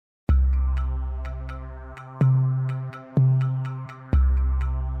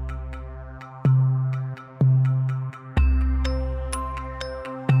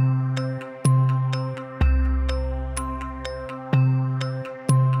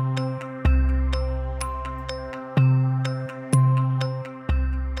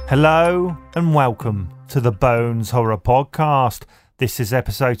Hello and welcome to the Bones Horror Podcast. This is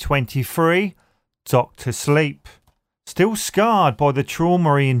episode 23, Dr. Sleep. Still scarred by the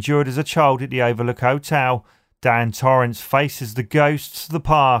trauma he endured as a child at the Overlook Hotel, Dan Torrance faces the ghosts of the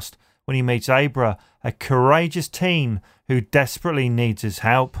past when he meets Abra, a courageous teen who desperately needs his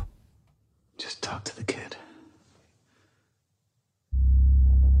help. Just talk to the kid.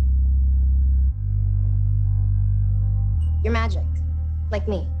 You're magic, like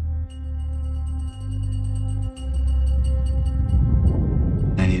me.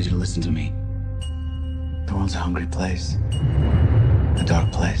 I need you to listen to me. The world's a hungry place. A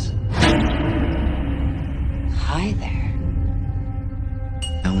dark place. Hi there.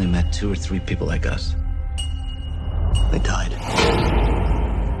 I only met 2 or 3 people like us. They died.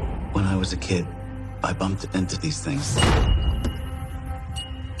 When I was a kid, I bumped into these things.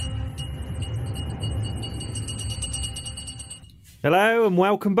 Hello and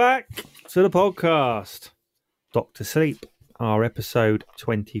welcome back to the podcast. Dr. Sleep, our episode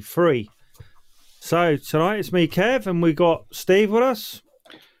 23. So tonight it's me, Kev, and we got Steve with us.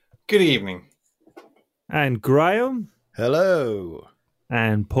 Good evening. And Graham. Hello.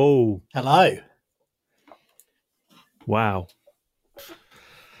 And Paul. Hello. Wow.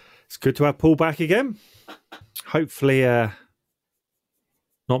 It's good to have Paul back again. Hopefully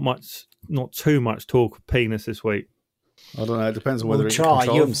not too much talk of penis this week. I don't know. It depends on whether We'll he can try.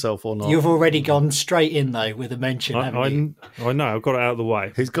 control himself or not. You've already gone straight in, though, with a mention, haven't you? I know. I've got it out of the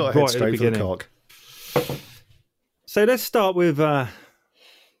way. He's got a head straight for the cock. So let's start with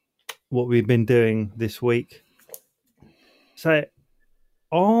what we've been doing this week. So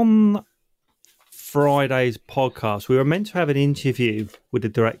on Friday's podcast, we were meant to have an interview with the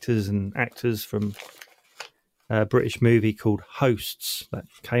directors and actors from a British movie called Hosts that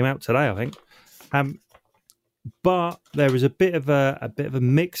came out today, I think. But there was a bit of a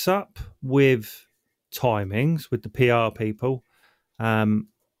mix-up with timings with the PR people. I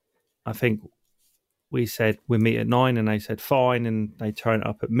think we said we meet at 9, and they said fine, and they turn it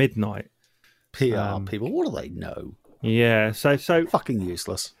up at midnight. PR people, what do they know? Yeah, so Fucking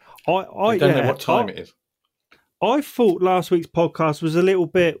useless. I don't know what time it is. I thought last week's podcast was we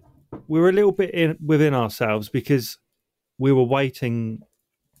were a little bit within ourselves because we were waiting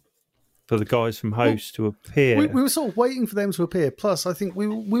for the guys from Host to appear. We were sort of waiting for them to appear. Plus, I think we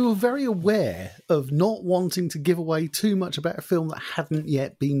were very aware of not wanting to give away too much about a film that hadn't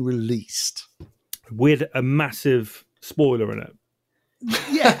yet been released. With a massive spoiler in it.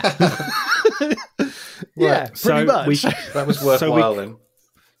 Yeah. Yeah, pretty so much. That was worthwhile then.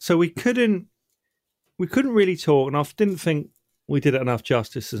 So we couldn't really talk, and I didn't think we did it enough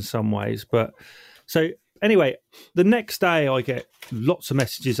justice in some ways. But so anyway, the next day I get lots of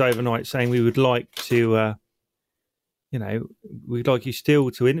messages overnight saying we would like to, we'd like you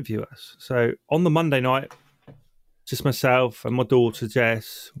still to interview us. So on the Monday night, just myself and my daughter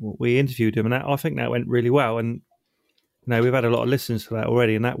Jess, we interviewed him, and I think that went really well. And we've had a lot of listens to that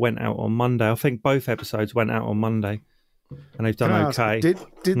already, and that went out on Monday. I think both episodes went out on Monday, and they've done okay. Did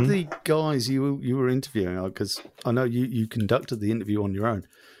the guys you were interviewing, because I know you conducted the interview on your own,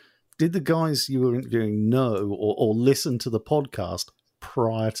 did the guys you were interviewing know or listen to the podcast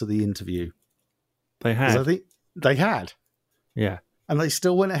prior to the interview? They had. I think they had. Yeah. And they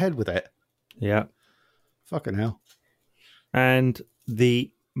still went ahead with it. Yeah. Fucking hell. And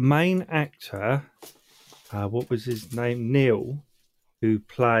the main actor, what was his name? Neil, who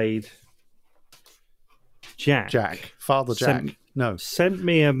played Jack. Father Jack. Sent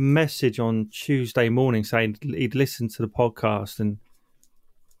me a message on Tuesday morning saying he'd listened to the podcast and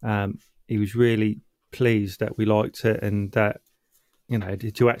he was really pleased that we liked it, and that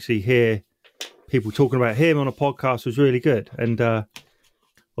to actually hear people talking about him on a podcast was really good. And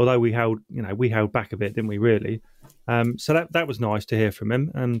although we held back a bit, didn't we? Really. So that was nice to hear from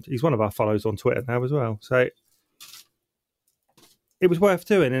him, and he's one of our followers on Twitter now as well. So it was worth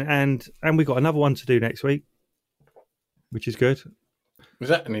doing, and we got another one to do next week, which is good. Was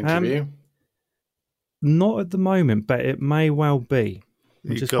that an interview? Not at the moment, but it may well be.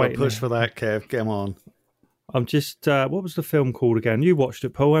 You've got to push for that, Kev. Come on. I'm just... what was the film called again? You watched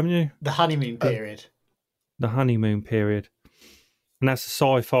it, Paul, haven't you? The Honeymoon Period. The Honeymoon Period. And that's a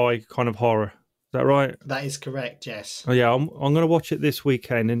sci-fi kind of horror. Is that right? That is correct, yes. Oh, yeah, I'm going to watch it this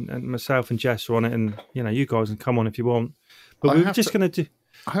weekend, and myself and Jess are on it, and, you guys can come on if you want. But we're just going to do...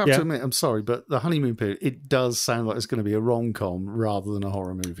 I have to admit, I'm sorry, but The Honeymoon Period, it does sound like it's going to be a rom-com rather than a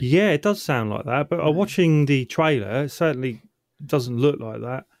horror movie. Yeah, it does sound like that, but watching the trailer, it certainly doesn't look like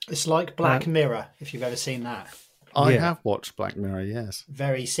that. It's like Black Mirror, if you've ever seen that. I have watched Black Mirror, yes.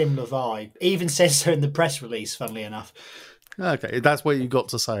 Very similar vibe. Even says so in the press release, funnily enough. Okay, that's where you got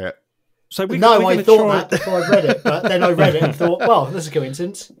to say it. So I thought that before I read it, but then I read it and thought, well, that's a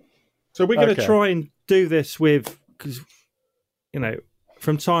coincidence. So we're going to try and do this because,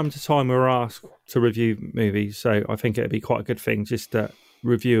 from time to time we're asked to review movies, so I think it'd be quite a good thing just to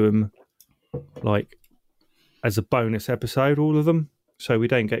review them, like, as a bonus episode, all of them, so we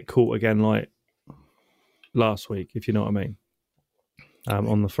don't get caught again like last week, if you know what I mean,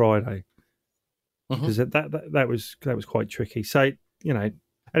 on the Friday. Because that was quite tricky. So,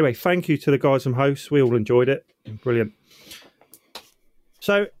 anyway, thank you to the guys and hosts. We all enjoyed it. Brilliant.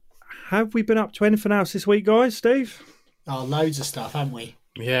 So, have we been up to anything else this week, guys? Steve? Oh, loads of stuff, haven't we?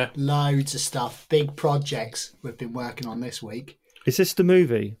 Yeah. Loads of stuff. Big projects we've been working on this week. Is this the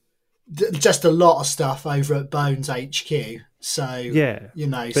movie? Just a lot of stuff over at Bones HQ. So, yeah,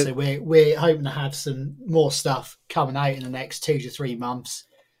 so we're hoping to have some more stuff coming out in the next 2 to 3 months.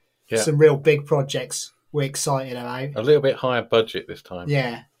 Yeah. Some real big projects we're excited about. A little bit higher budget this time.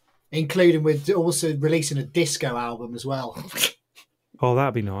 Yeah. Including with also releasing a disco album as well. Oh,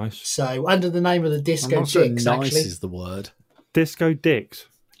 that'd be nice. So, under the name of the Disco I'm not sure Dicks, nice actually. is the word. Disco Dicks.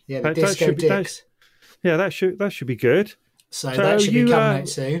 Yeah, the Disco Dicks. That should be good. So that should be coming out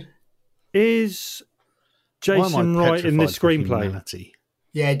soon. Is Jason writing this screenplay? Humanity?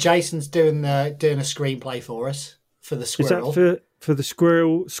 Yeah, Jason's doing a screenplay for us for the Squirrel. Is that for the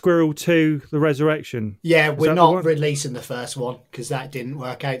Squirrel 2, The Resurrection? Yeah, we're not releasing the first one because that didn't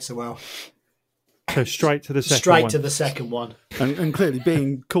work out so well. So straight to the second one. Straight to the second one. And clearly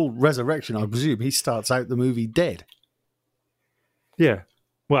being called Resurrection, I presume he starts out the movie dead. Yeah.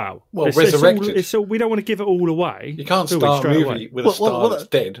 Wow. Well, resurrected. We don't want to give it all away. You can't start a movie with a star that's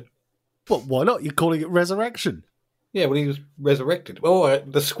dead. Well, why not? You're calling it Resurrection. Yeah, well, he was resurrected. Oh,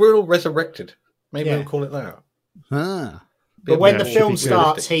 the Squirrel resurrected. Maybe we'll call it that. Ah. But when the film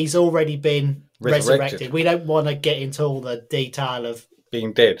starts, he's already been resurrected. We don't want to get into all the detail of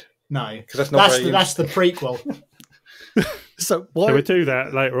being dead. No, because that's the prequel. So why? So we'll do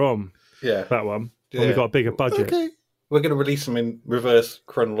that later on. Yeah, that one. When we've got a bigger budget. Okay. We're going to release them in reverse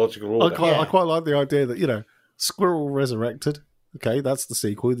chronological order. I quite like the idea that Squirrel resurrected. Okay, that's the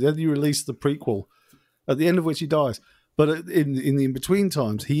sequel. Then you release the prequel, at the end of which he dies. But in the in-between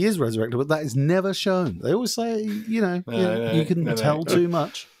times, he is resurrected, but that is never shown. They always say, you can tell too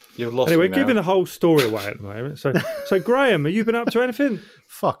much. You've lost anyway, me we're giving the whole story away at the moment. So Graham, have you been up to anything?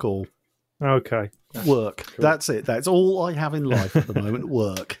 Fuck all. Okay. Work. Cool. That's it. That's all I have in life at the moment,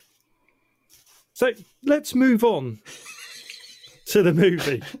 work. So let's move on to the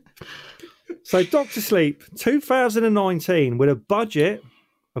movie. So Dr. Sleep, 2019, with a budget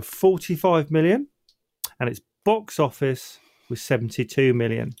of 45 million, and its box office was 72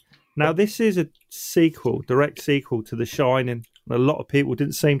 million. Now, this is a direct sequel to The Shining. A lot of people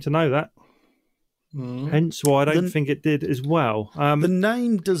didn't seem to know that. Hence why I don't think it did as well. The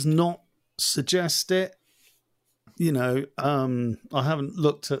name does not suggest it. I haven't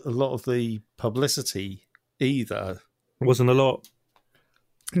looked at a lot of the publicity either. It wasn't a lot.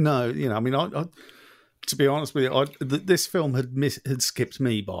 No, I to be honest with you, this film had skipped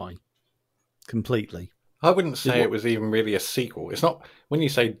me by completely. I wouldn't say it was even really a sequel. It's not, when you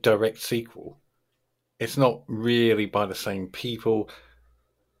say direct sequel, it's not really by the same people.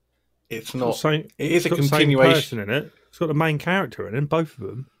 It's not. It is a continuation in it. It's got the main character in it, both of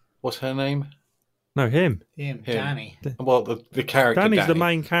them. What's her name? No, him. Danny. Well, the character. Danny's the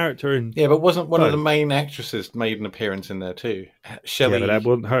main character in. Yeah, but wasn't one of the main actresses made an appearance in there too? Shelley. Yeah, but that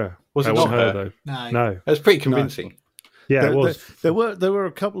wasn't her. Wasn't not her though. No. It was pretty convincing. Yeah, it was. There were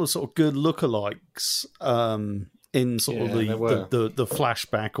a couple of sort of good lookalikes in sort of the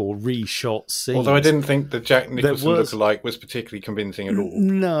flashback or reshot scenes. Although I didn't think the Jack Nicholson lookalike was particularly convincing at all.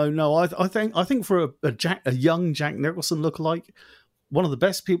 No. I think for a young Jack Nicholson lookalike, one of the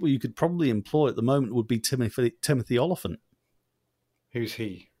best people you could probably employ at the moment would be Timothy Olyphant. Who's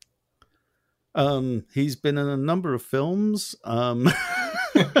he? He's been in a number of films. Right,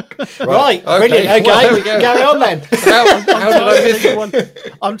 okay. Brilliant. Okay, well, carry on then. How did I miss one?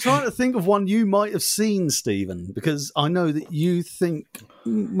 I'm trying to think of one you might have seen, Stephen, because I know that you think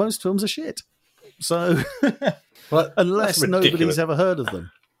most films are shit. So, unless nobody's ever heard of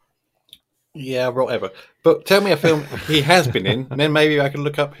them. Yeah, whatever. But tell me a film he has been in, and then maybe I can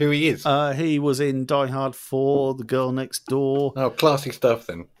look up who he is. He was in Die Hard 4, The Girl Next Door. Oh, classy stuff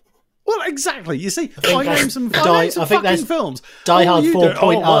then. Well, exactly. You see, I named some fucking films. Die Hard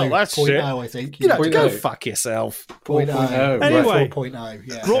 4.0. Oh, that's shit. I think. Go fuck yourself. 4.0. Anyway, 4.0.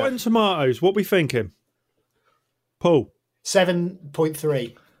 Yeah. Rotten Tomatoes. What we thinking? Paul.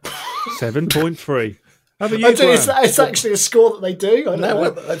 7.3. 7.3. It's actually a score that they do. I don't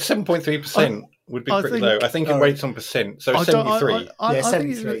know. 7.3%. would be pretty low. I think it weights on percent, so 73. Yeah,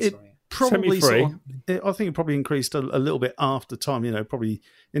 73. Probably I think it probably increased a little bit after time. Probably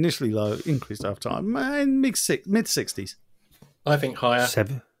initially low, increased after time, mid 60s. I think higher.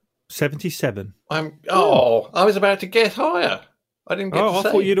 77. I was about to guess higher. I didn't get to say.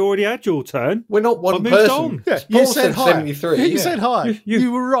 I thought you'd already had your turn. We're not one person. Yeah, you said higher. 73. You said higher.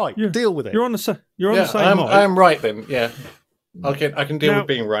 You were right. Deal with it. You're on the same line. I am right then. Yeah, I can deal with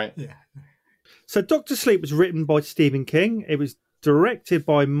being right. Yeah. So Dr. Sleep was written by Stephen King. It was directed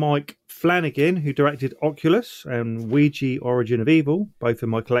by Mike Flanagan, who directed Oculus and Ouija Origin of Evil, both in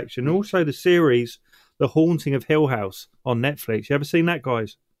my collection, and also the series The Haunting of Hill House on Netflix. You ever seen that,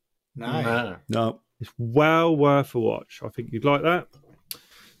 guys? No. It's well worth a watch. I think you'd like that.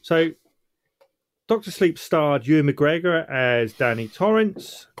 So Dr. Sleep starred Ewan McGregor as Danny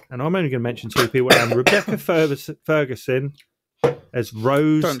Torrance, and I'm only going to mention two people, and Rebecca Ferguson as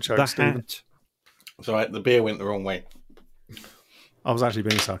Rose the Stephen. Hat. It's all right, the beer went the wrong way. I was actually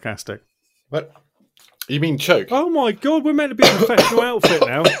being sarcastic. What? You mean choke? Oh my God, we're meant to be a professional outfit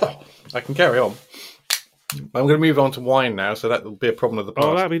now. I can carry on. I'm going to move on to wine now, so that will be a problem of the past.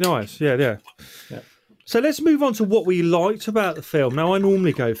 Oh, that'd be nice. Yeah. So let's move on to what we liked about the film. Now, I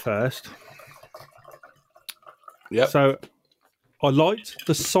normally go first. Yep. So I liked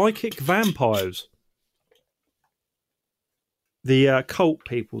the psychic vampires. The cult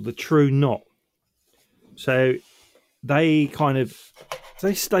people, the true knot. So they kind of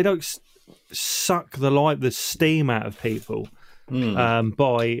they don't suck the steam out of people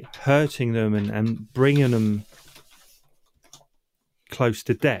by hurting them and bringing them close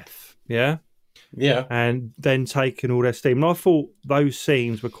to death. Yeah, and then taking all their steam. And I thought those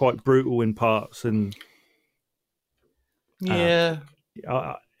scenes were quite brutal in parts, and it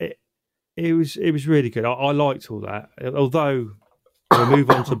was really good. I liked all that. Although we'll move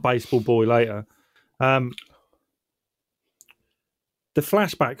on to Baseball Boy later. The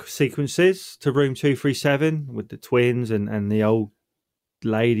flashback sequences to Room 237 with the twins and the old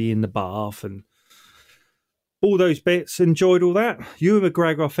lady in the bath and all those bits, enjoyed all that. Ewan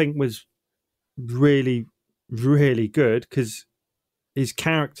McGregor, I think, was really, really good because his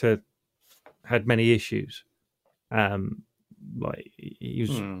character had many issues. Like he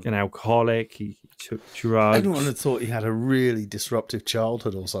was an alcoholic, he took drugs. Everyone had thought he had a really disruptive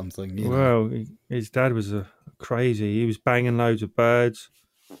childhood or something. Well, his dad was crazy. He was banging loads of birds,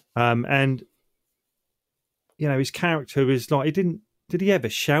 and his character was like Did he ever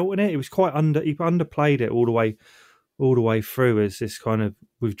shout in it? It was quite he underplayed it all the way through as this kind of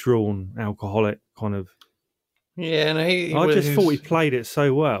withdrawn alcoholic kind of. Yeah, no, I just thought he played it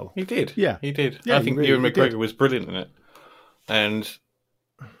so well. He did. Yeah, he did. Yeah, I think Ewan McGregor was brilliant in it. And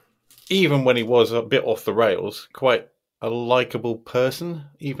even when he was a bit off the rails, quite a likeable person,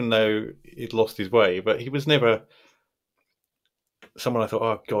 even though he'd lost his way. But he was never someone I thought,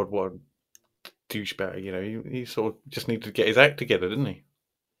 oh, God, what a douchebag. He sort of just needed to get his act together, didn't he?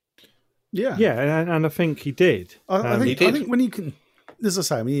 Yeah. Yeah, and I think he did. I think when you can, as I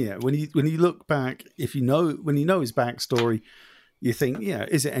say, when you look back, when you know his backstory, you think,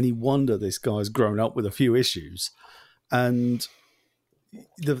 is it any wonder this guy's grown up with a few issues? And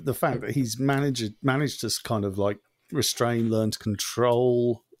the fact that he's managed to kind of like restrain, learn to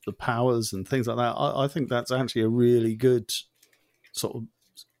control the powers and things like that, I think that's actually a really good sort of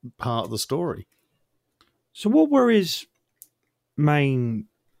part of the story. So what were his main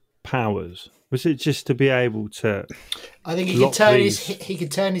powers? Was it just to be able to? I think he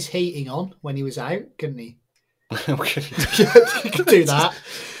could turn his heating on when he was out, couldn't he? He could do that.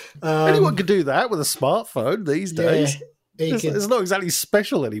 Anyone could do that with a smartphone these days. It's not exactly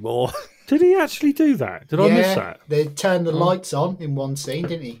special anymore. Did he actually do that? Did I miss that? They turned the lights on in one scene,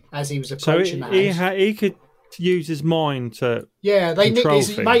 didn't he? As he was approaching the house. He could use his mind to. Yeah,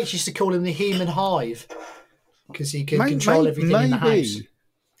 his mates used to call him the Human Hive because he could control everything in the house.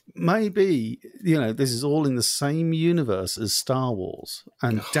 Maybe, this is all in the same universe as Star Wars,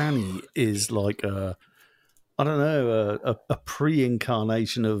 and Danny is like a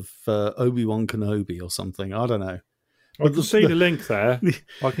pre-incarnation of Obi-Wan Kenobi or something. I don't know. I can see the link there.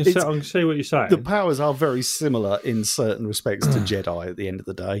 I can see what you're saying. The powers are very similar in certain respects to Jedi at the end of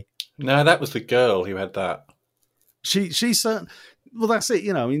the day. No, that was the girl who had that. She's certain. Well, that's it.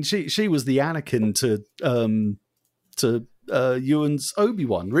 She was the Anakin to Ewan's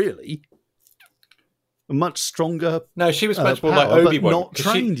Obi-Wan, really. A much stronger. No, she was much more like Obi-Wan, but not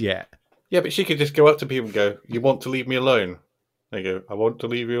trained yet. Yeah, but she could just go up to people and go, "You want to leave me alone?" They go, "I want to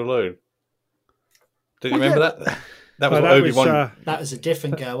leave you alone." Did you remember that? That was what Obi-Wan. That was a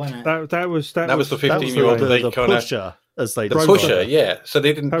different girl, wasn't That it? was the 15-year-old. The pusher, as they the pusher. Yeah, so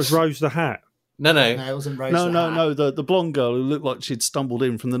they didn't. That was Rose the Hat. No. No, it wasn't Rose. No. The blonde girl who looked like she'd stumbled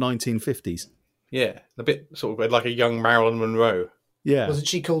in from the 1950s. Yeah, a bit sort of like a young Marilyn Monroe. Yeah, Wasn't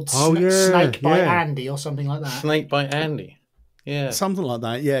she called Snake by Andy or something like that? Snake by Andy. Yeah, something like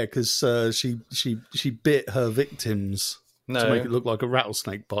that. Yeah, because she bit her victims to make it look like a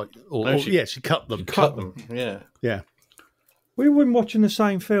rattlesnake bite. She cut them. Cut them. Yeah. We weren't watching the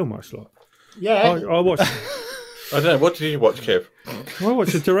same film, much like. Yeah. I watched. I don't know. What did you watch, Kev? I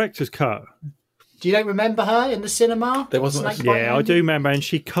watched the director's cut. Do you don't remember her in the cinema? There wasn't. I do remember, and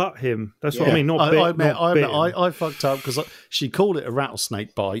she cut him. That's what I mean. I fucked up because she called it a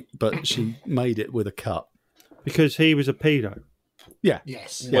rattlesnake bite, but she made it with a cut because he was a pedo. Yeah.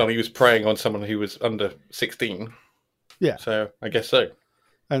 Yes. Well, he was preying on someone who was under 16. Yeah. So I guess so.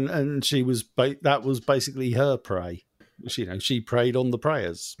 And she was that was basically her prey. She preyed on the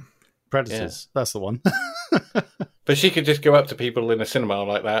predators. Yeah. That's the one. But she could just go up to people in a cinema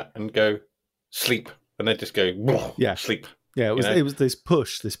like that and go sleep, and they'd just go sleep. Yeah, it was this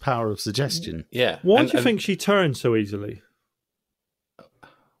push, this power of suggestion. Yeah. Why do you think she turned so easily?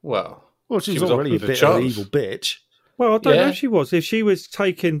 Well, she was already a bit of an evil bitch. Well, I don't know if she was. If she was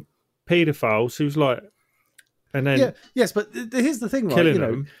taking paedophiles, she was like, and then yes, but here's the thing, right? Killing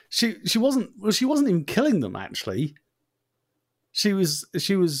them. She wasn't even killing them. Actually, she was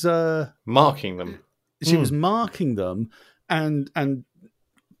marking them. She was marking them and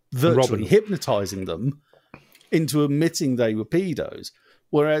virtually hypnotizing them into admitting they were pedos.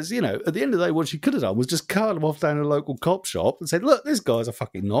 Whereas, at the end of the day, what she could have done was just cart them off down a local cop shop and said, "Look, this guy's a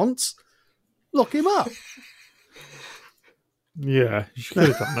fucking nonce. Lock him up." Yeah, she could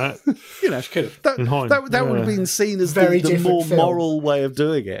have done that. She could have. That would have been seen as the more moral way of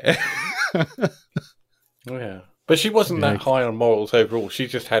doing it. Yeah. But she wasn't that high on morals overall. She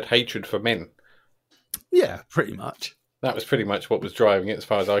just had hatred for men. Yeah, pretty much. That was pretty much what was driving it as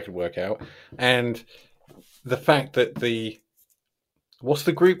far as I could work out. And the fact that what's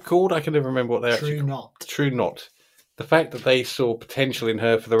the group called? I can never remember what they actually called. True Knot. The fact that they saw potential in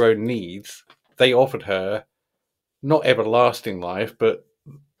her for their own needs, they offered her not everlasting life, but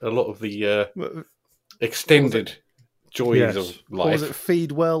a lot of the extended joys of life. Or was it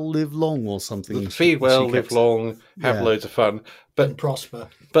feed well, live long or something? Feed well, live long, have loads of fun. And prosper.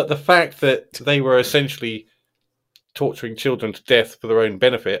 But the fact that they were essentially torturing children to death for their own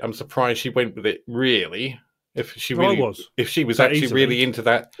benefit, I'm surprised she went with it, really. If she was actually really into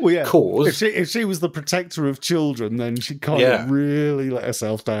that cause. If she was the protector of children, then she kind of really let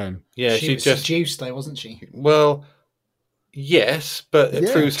herself down. Yeah, she was seduced though, wasn't she? Well, yes, but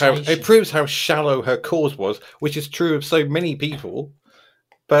it proves how shallow her cause was, which is true of so many people.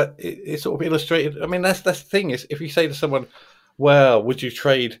 But it sort of illustrated. I mean, that's the thing is, if you say to someone, "Well, would you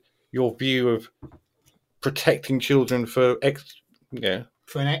trade your view of protecting children for an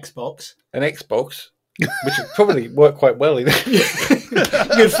Xbox?" An Xbox. Which would probably work quite well. You'd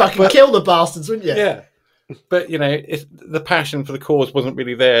fucking kill the bastards, wouldn't you? Yeah. But, the passion for the cause wasn't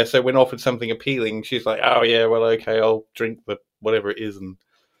really there. So when offered something appealing, she's like, "Oh, yeah, well, okay, I'll drink the whatever it is and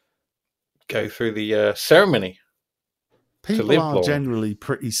go through the ceremony." People are generally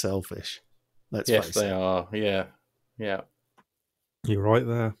pretty selfish. Let's face it. Yes, they are. Yeah. Yeah. You're right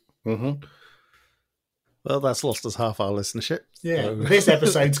there. Mm-hmm. Well, that's lost us half our listenership. Yeah, so this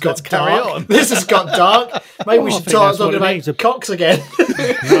episode's got dark. On. This has got dark. Maybe we should start talking about cocks again.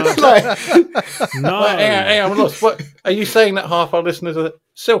 No. Hey, I'm lost. What are you saying that half our listeners are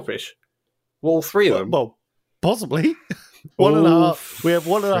selfish? All three of them? Well, possibly. One and a half. We have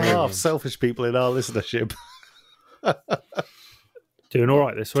 1.5 selfish people in our listenership. Doing all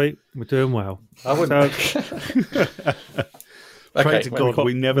right this week. We're doing well. I wouldn't. Pray to God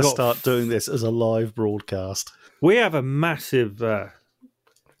we never start doing this as a live broadcast. We have a massive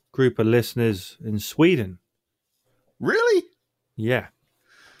group of listeners in Sweden. Really? Yeah.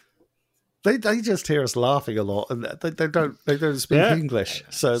 They just hear us laughing a lot, and they don't speak English,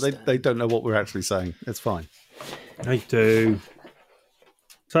 so they don't know what we're actually saying. It's fine. They do.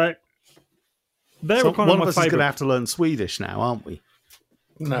 So one of us is going to have to learn Swedish now, aren't we?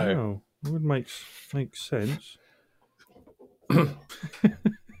 No, it would make sense.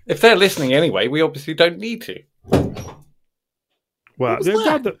 If they're listening anyway, we obviously don't need to. Well,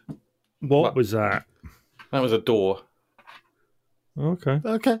 what was that? That was a door. Okay,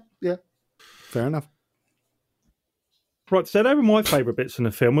 yeah, fair enough. Right, so they were my favourite bits in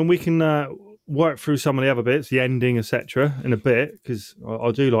the film, and we can work through some of the other bits, the ending, etc., in a bit, because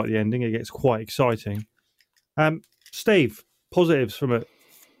I do like the ending. It gets quite exciting. Steve, positives from it.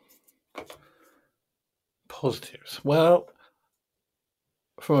 Positives. Well,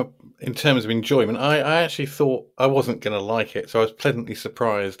 in terms of enjoyment, I actually thought I wasn't going to like it, so I was pleasantly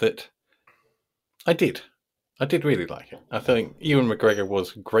surprised that I did really like it. I think Ewan McGregor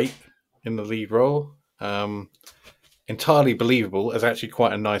was great in the lead role. Entirely believable as actually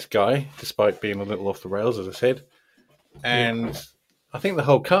quite a nice guy, despite being a little off the rails, as I said. And I think the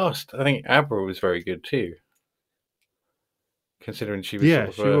whole cast, I think Abra was very good too. Considering she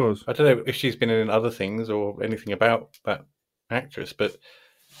was she was. I don't know if she's been in other things or anything about that actress, but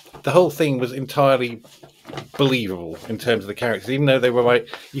the whole thing was entirely believable in terms of the characters, even though they were like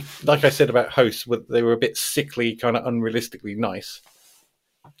I said about Hosts, they were a bit sickly, kind of unrealistically nice.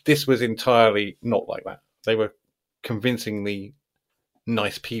 This was entirely not like that. They were convincingly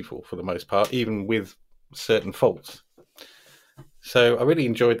nice people for the most part, even with certain faults. So I really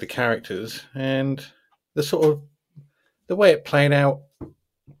enjoyed the characters, and the way it played out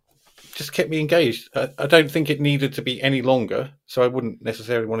just kept me engaged. I don't think it needed to be any longer, so I wouldn't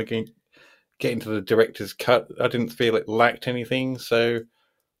necessarily want to get into the director's cut. I didn't feel it lacked anything, so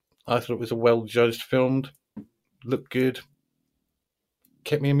I thought it was a well-judged film, looked good,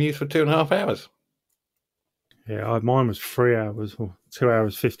 kept me amused for 2.5 hours. Yeah, mine was 3 hours or 2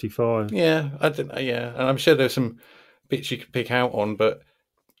 hours 55. Yeah, and I'm sure there's some bits you could pick out on, but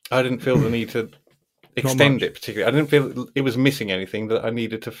I didn't feel the need to extend it particularly. I didn't feel it was missing anything that I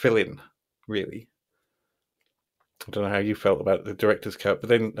needed to fill in, really. I don't know how you felt about the director's cut, but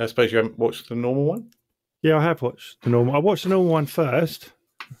then I suppose you haven't watched the normal one? Yeah, I have watched the normal. I watched the normal one first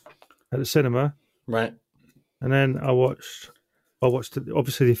at the cinema. Right. And then I watched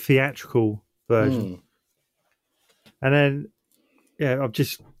obviously the theatrical version. And then, I've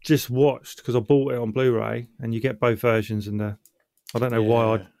just watched, because I bought it on Blu-ray, and you get both versions. And I don't know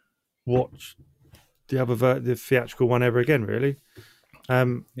why I'd watch the theatrical one ever again, really.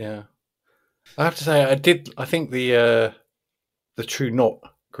 Yeah, I have to say I think the True Knot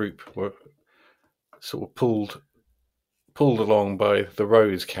group were sort of pulled along by the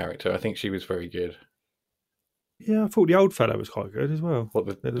Rose character. I think she was very good. Yeah, I thought the old fellow was quite good as well.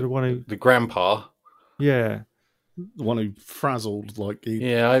 What the one who, the grandpa? Yeah. The one who frazzled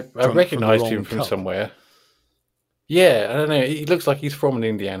I recognised him from somewhere. Yeah, I don't know. He looks like he's from an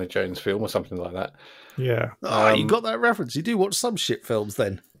Indiana Jones film or something like that. Yeah. You got that reference. You do watch some shit films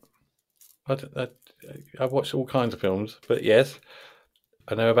then. I've watched all kinds of films, but yes,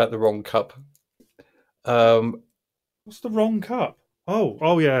 I know about The Wrong Cup. What's The Wrong Cup?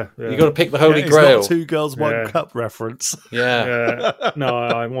 Oh yeah. You got to pick the Holy It's Grail. not Two Girls, One Cup reference. Yeah. No,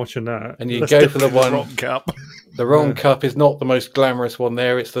 I'm watching that. And you go for the one. Wrong cup. The Wrong Cup is not the most glamorous one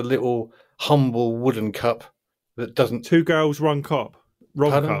there. It's the little humble wooden cup that doesn't. Two Girls, One Cup.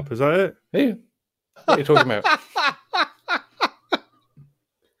 Wrong Pardon? Cup, is that it? Yeah. What are you talking about?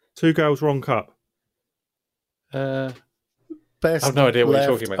 Two Girls, Wrong Cup. Best I have no idea what you're left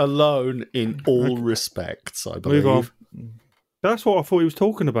talking about. Alone in all respects, I believe. Move on. That's what I thought he was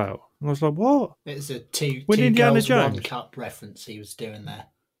talking about. And I was like, what? It's a two Indiana girls, Jones? one cup reference he was doing there.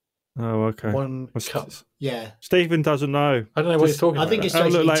 Oh, okay. One cup. Yeah. Stephen doesn't know. I don't know what he's talking I about. think it's I'll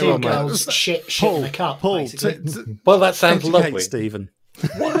look basically later two on, mate. girls shit in a cup. Paul, basically. Well, that sounds lovely. Stephen.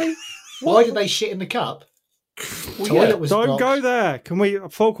 Why did they shit in the cup? Toilet was Don't blocked. go there. Can we?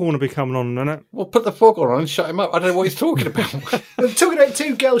 Falk want to be coming on, innit? Well, put the fog on and shut him up. I don't know what he's talking about. I'm talking about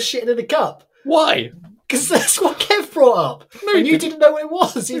two girls shitting in a cup. Why? Because that's what Kev brought up. No, and he you didn't. didn't know what it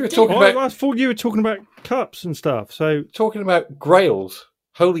was. We were did. talking about I thought you were talking about cups and stuff. So talking about grails,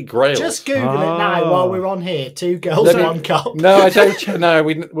 holy grails. Just Google it now while we're on here. Two girls, No, one cup. No, I don't. No,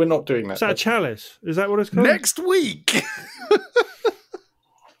 we're not doing that. is that a chalice? Is that what it's called? Next week.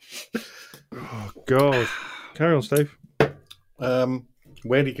 Oh God! Carry on, Steve.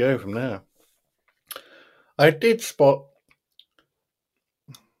 Where'd he go from there? I did spot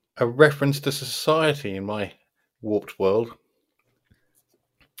a reference to society in my warped world.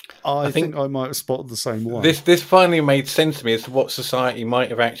 I think I might have spotted the same one. This finally made sense to me as to what society might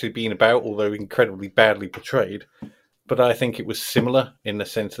have actually been about, although incredibly badly portrayed. But I think it was similar in the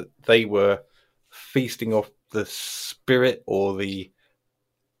sense that they were feasting off the spirit or the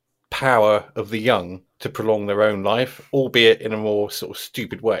power of the young to prolong their own life, albeit in a more sort of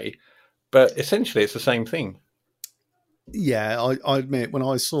stupid way. But essentially, it's the same thing. Yeah, I admit, when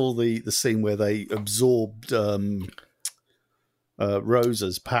I saw the scene where they absorbed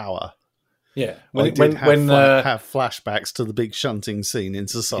Rosa's power, Yeah, I did have flashbacks to the big shunting scene in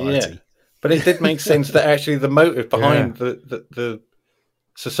Society. Yeah. But it did make sense that actually the motive behind the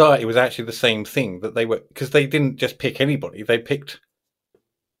society was actually the same thing, that they were, because they didn't just pick anybody. They picked,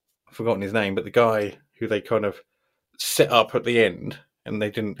 I've forgotten his name, but the guy who they kind of set up at the end and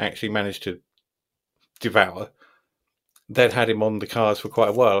they didn't actually manage to devour. They'd had him on the cards for quite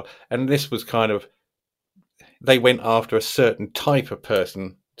a while. And this was kind of, they went after a certain type of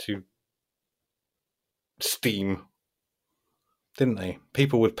person to steam, didn't they?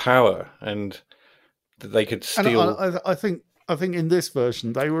 People with power, and they could steal. And I think in this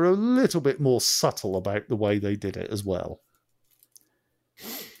version they were a little bit more subtle about the way they did it as well.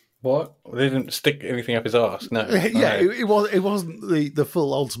 What? They didn't stick anything up his arse. No. Yeah, No. it wasn't the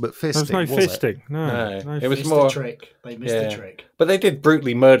full ultimate fisting. There was no was fisting. It? No. It was Missed more the trick. They missed the trick. But they did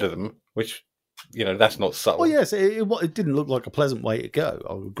brutally murder them, which, that's not subtle. Well, yes, it didn't look like a pleasant way to go.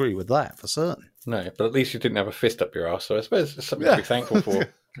 I agree with that for certain. No, but at least you didn't have a fist up your arse, so I suppose it's something to be thankful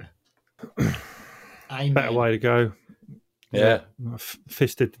for. Amen. Better way to go. Yeah.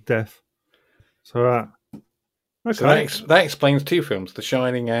 Fisted to death. So, So okay. that explains 2 films, The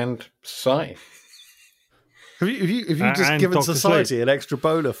Shining and Society. Have you just and given Dr. Society Sleep. an extra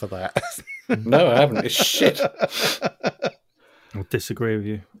boner for that? No, I haven't. It's shit. I'll disagree with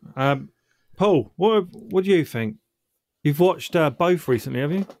you. Paul, what do you think? You've watched both recently,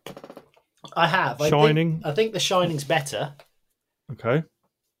 have you? I have. Shining? I think The Shining's better, Okay.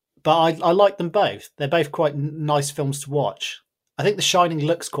 but I like them both. They're both quite nice films to watch. I think The Shining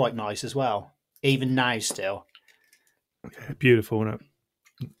looks quite nice as well, even now still. Yeah, beautiful, isn't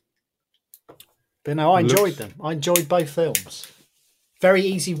it? But no, I It enjoyed looks- them. I enjoyed both films. Very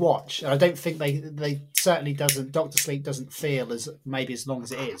easy watch. I don't think they certainly doesn't. Doctor Sleep doesn't feel as maybe as long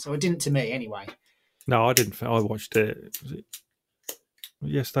as it is, or it didn't to me anyway. No, I didn't. I watched it. Was it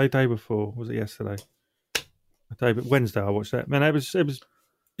yesterday, day before? Was it yesterday? Wednesday. I watched that. Man, it was.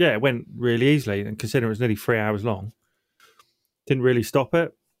 Yeah, it went really easily, and considering it was nearly 3 hours long, didn't really stop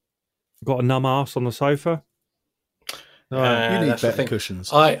it. Got a numb ass on the sofa. You need that's the better thing.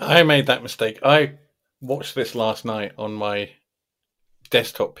 cushions. I made that mistake. I watched this last night on my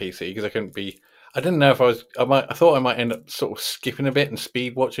desktop PC because I couldn't be. I didn't know if I thought I might end up sort of skipping a bit and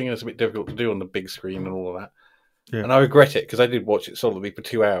speed watching. It was a bit difficult to do on the big screen and all of that. Yeah. And I regret it because I did watch it solidly for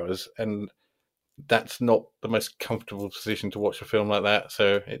 2 hours, and that's not the most comfortable position to watch a film like that.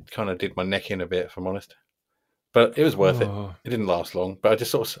 So it kind of did my neck in a bit, if I'm honest. But it was worth it. Oh. It didn't last long. But I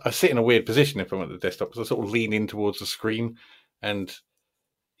just I sit in a weird position if I'm at the desktop, so I sort of lean in towards the screen, and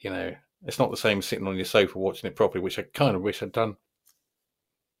it's not the same as sitting on your sofa watching it properly, which I kind of wish I'd done.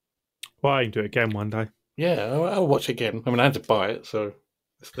 Well, I can do it again one day. Yeah, I'll watch it again. I mean, I had to buy it, so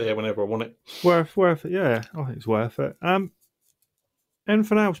it's there whenever I want it. Worth it. Yeah, I think it's worth it.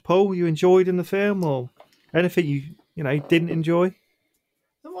 Anything else, Paul? You enjoyed in the film, or anything you didn't enjoy?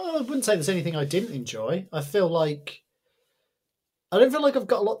 Well, I wouldn't say there's anything I didn't enjoy. I don't feel like I've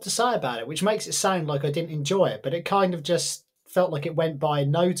got a lot to say about it, which makes it sound like I didn't enjoy it, but it kind of just felt like it went by in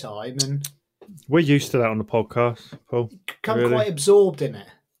no time, and We're used to that on the podcast, Paul. become Really? quite absorbed in it.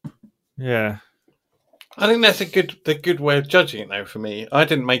 Yeah. I think that's the good way of judging it, though. For me, I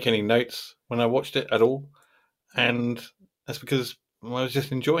didn't make any notes when I watched it at all, and that's because I was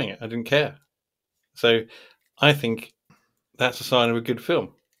just enjoying it. I didn't care. So I think that's a sign of a good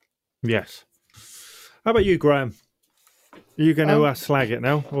film. Yes. How about you, Graham? Are you going to slag it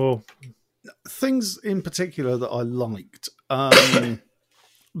now, or Things in particular that I liked.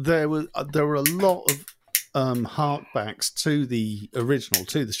 There were a lot of harkbacks to the original,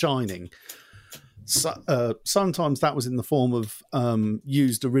 to The Shining. So, sometimes that was in the form of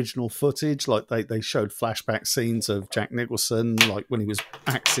used original footage, like they showed flashback scenes of Jack Nicholson, like when he was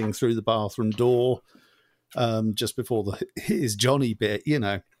axing through the bathroom door just before his Johnny bit,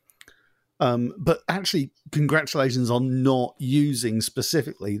 But actually, congratulations on not using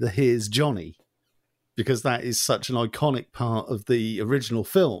specifically the Here's Johnny, because that is such an iconic part of the original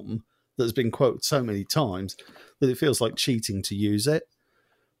film that has been quoted so many times that it feels like cheating to use it.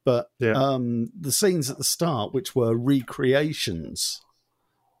 But the scenes at the start, which were recreations,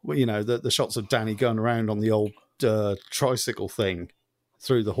 the shots of Danny going around on the old tricycle thing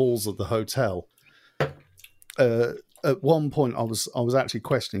through the halls of the hotel. At one point, I was actually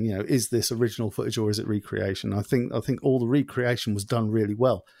questioning, is this original footage or is it recreation? I think all the recreation was done really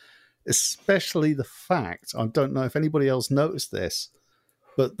well, especially the fact, I don't know if anybody else noticed this,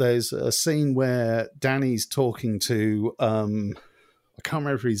 but there's a scene where Danny's talking to, I can't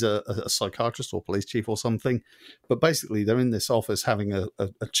remember if he's a psychiatrist or police chief or something, but basically they're in this office having a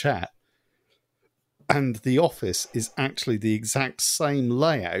chat. And the office is actually the exact same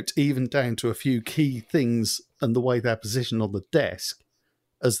layout, even down to a few key things and the way they're positioned on the desk,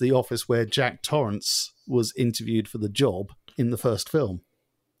 as the office where Jack Torrance was interviewed for the job in the first film.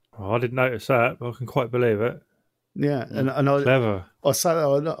 I didn't notice that, but I can quite believe it. Yeah, and I Clever. I sat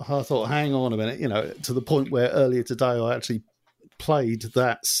there, I thought, hang on a minute, to the point where earlier today I actually played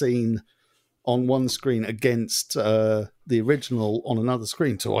that scene on one screen against the original on another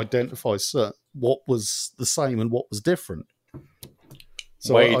screen to identify what was the same and what was different.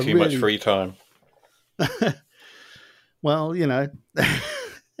 So Way too much free time. Well, you know,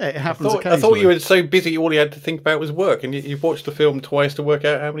 it happens I occasionally. thought you were so busy, all you had to think about was work, and you've watched the film twice to work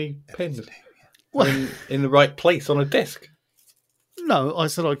out how many pens are in the right place on a desk. No, I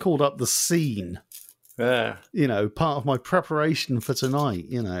said I called up the scene. Yeah. You know, part of my preparation for tonight.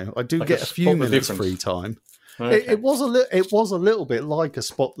 You know, I do Like get a a few spot the minutes difference. free time. Okay. It was a little bit like a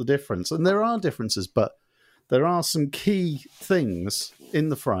spot the difference, and there are differences, but there are some key things in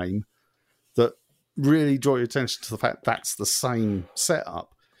the frame that really draw your attention to the fact that's the same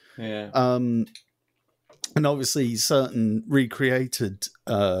setup. Yeah. And obviously, certain recreated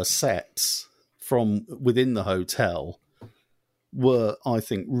sets from within the hotel were, I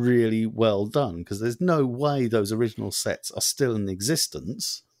think, really well done, because there's no way those original sets are still in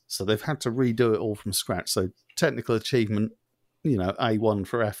existence. So they've had to redo it all from scratch. So technical achievement, you know, A1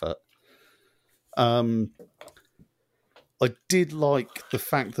 for effort. I did like the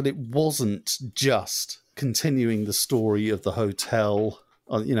fact that it wasn't just continuing the story of the hotel.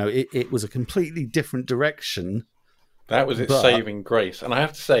 You know, it was a completely different direction. That was its saving grace. And I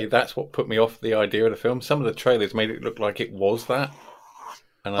have to say, that's what put me off the idea of the film. Some of the trailers made it look like it was that.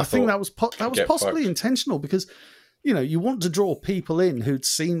 And I think thought, that was possibly intentional, because, you know, you want to draw people in who'd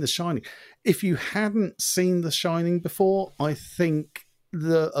seen The Shining. If you hadn't seen The Shining before, I think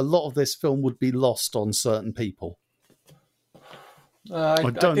a lot of this film would be lost on certain people. I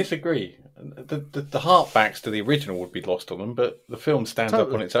disagree. The heartbacks to the original would be lost on them, but the film stands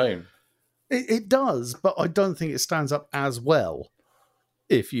up on its own. It does, but I don't think it stands up as well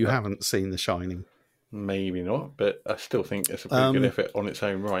if you haven't seen The Shining. Maybe not, but I still think it's a pretty good effort on its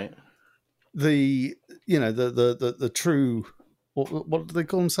own right. The true, what do they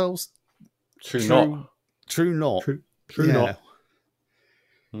call themselves? True Knot. True Knot. True Knot.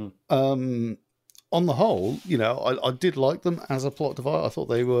 On the whole, you know, I did like them as a plot device. I thought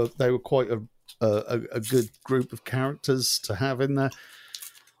they were quite a good group of characters to have in there.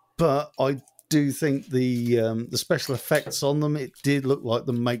 But I do think the special effects on them, it did look like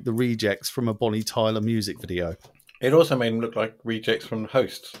them make the rejects from a Bonnie Tyler music video. It also made them look like rejects from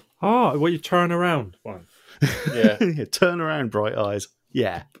Hosts. Oh, well, you turn around one. Yeah. Yeah, turn around, Bright Eyes.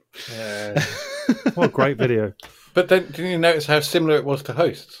 Yeah. What a great video. But didn't you notice how similar it was to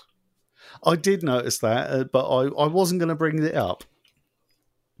Hosts? I did notice that, but I wasn't going to bring it up.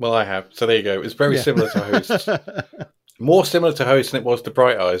 Well, I have. So there you go. It's very similar to Hosts. More similar to Hosts than it was to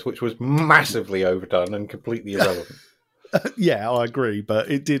Bright Eyes, which was massively overdone and completely irrelevant. Yeah, I agree, but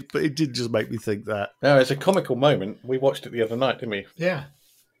it did just make me think that. No, it's a comical moment. We watched it the other night, didn't we? Yeah.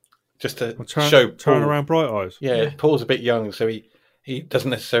 Just to Turn Paul. around, Bright Eyes. Yeah, Paul's a bit young, so he doesn't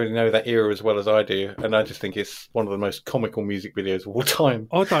necessarily know that era as well as I do, and I just think it's one of the most comical music videos of all time.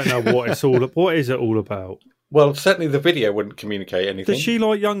 I don't know what it's all. What is it all about? Well, certainly the video wouldn't communicate anything. Does she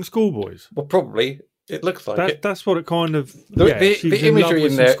like young schoolboys? Well, probably. It looks like it. That's what it kind of. The imagery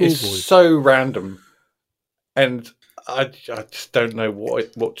in there is so random, and I just don't know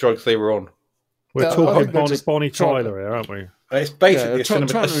what drugs they were on. We're I talking think they're Bonnie just Tyler here, aren't we? It's basically trying a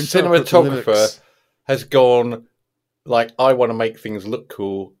to interpret the cinematographer lyrics. has gone like, I want to make things look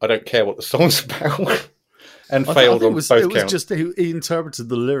cool. I don't care what the song's about, and failed on both it was counts. just he interpreted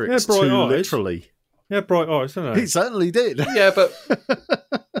the lyrics Yeah, Bright too Eyes. literally. Yeah, Bright Eyes, isn't He it? certainly did. Yeah, but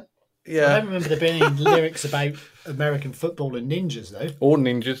I don't remember there being any lyrics about American football and ninjas, though. or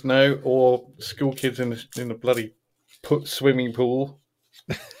ninjas, no, or school kids in the bloody swimming pool.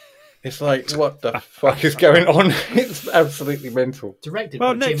 It's like, what the fuck is going on? It's absolutely mental. Directed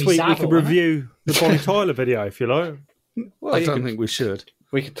Well, by next Jimmy week Savile, we can wasn't it? review the Bonnie Tyler video if you like. Well, I don't think we should.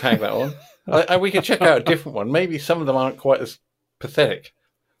 we could tag that on. We could check out a different one. Maybe some of them aren't quite as pathetic,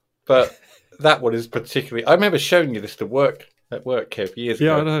 but that one is particularly. I remember showing you this at work, Kev, years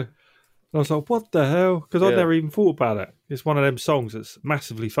Yeah, ago. I know. And I was like, what the hell? Because I'd Yeah. never even thought about it. It's one of them songs that's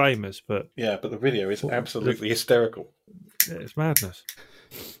massively famous, but Yeah, but the video is absolutely hysterical. yeah, it's madness.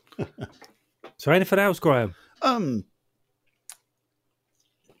 So anything else, Graham?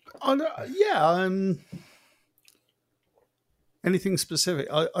 Anything specific?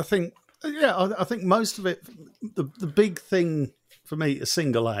 I think most of it. The big thing for me to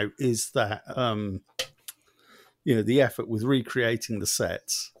single out is that the effort with recreating the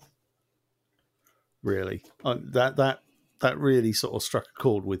sets. Really, that really sort of struck a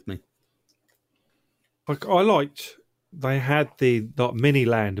chord with me. I liked they had the mini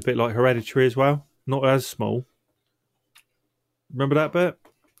land, a bit like Hereditary as well, not as small. Remember that bit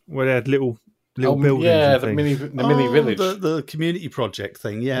where they had little buildings? Yeah, and the things? mini village. the community project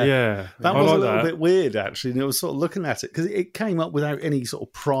thing. Yeah, Yeah, that I was like a little that. bit weird actually. And I was sort of looking at it because it came up without any sort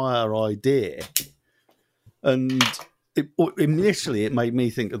of prior idea, and Initially, it made me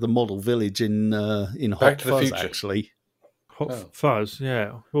think of the model village in Back Hot to the Fuzz, Future. actually. Hot Fuzz,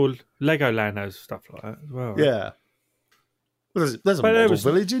 yeah. Well, Legoland has stuff like that as well. Right? Yeah. There's a But there model was-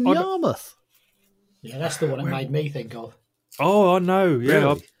 village in I don't- Yarmouth. Yeah, that's the one it made me think of. Oh, I know. Yeah,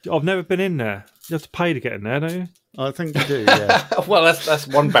 Really? I've never been in there. You have to pay to get in there, don't you? I think you do, yeah. Well, that's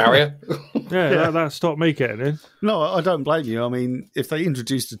one barrier. Yeah, that stopped me getting in. No, I don't blame you. I mean, if they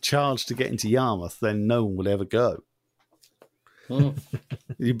introduced a charge to get into Yarmouth, then no one would ever go.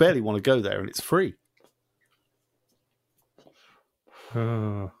 You barely want to go there, and it's free.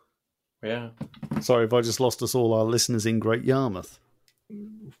 Oh. Yeah. Sorry if I just lost us all our listeners in Great Yarmouth.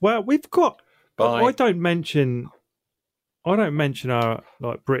 Well, we've got. Bye. I don't mention our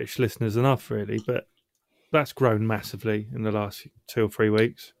like British listeners enough, really, but that's grown massively in the last 2 or 3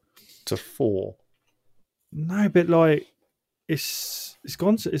 weeks. To 4. No, but like it's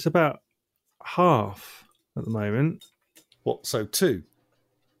gone. It's about half at the moment. What, so 2?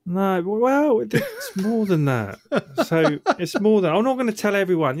 No, well, it's more than that. So it's more than. I'm not going to tell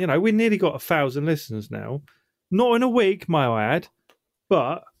everyone. You know, we nearly got 1,000 listeners now. Not in a week, may I add,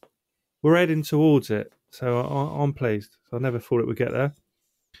 but we're heading towards it. So I'm pleased. I never thought it would get there.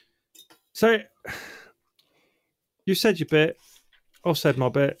 So you said your bit. I've said my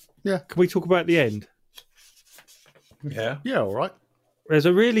bit. Yeah. Can we talk about the end? Yeah. Yeah, all right. There's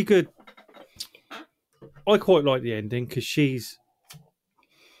a really good. I quite like the ending because she's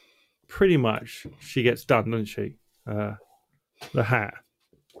pretty much she gets done, doesn't she? The hat.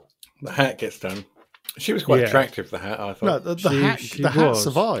 The hat gets done. She was quite Yeah. attractive, the hat, I No, thought. She the hat was.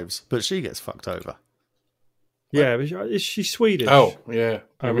 survives, but she gets fucked over. Yeah, but is she Swedish? Oh, yeah.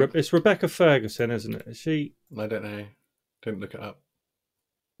 It's Rebecca Ferguson, isn't it? Is she? I don't know. Didn't look it up.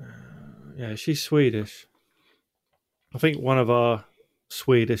 Yeah, she's Swedish. I think one of our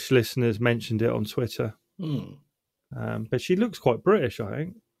Swedish listeners mentioned it on Twitter. Hmm. But she looks quite British, I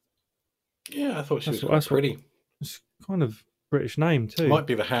think. Yeah, I thought she That's was what- quite that's what- pretty. It's kind of British name too. Might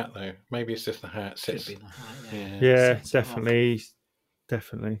be the hat, though. Maybe it's just the hat. Could Sits. be the hat, Yeah. Yeah, Sets it off.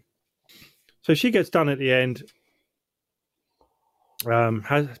 definitely. So she gets done at the end.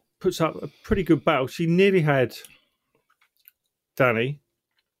 Puts up a pretty good battle. She nearly had Danny.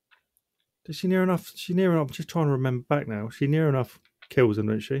 Did she near enough? I'm just trying to remember back now. She near enough kills him,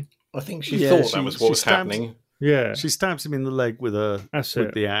 didn't she? I think she Yeah, thought she- that was she what was stabbed- happening. Yeah, She stabs him in the leg with that's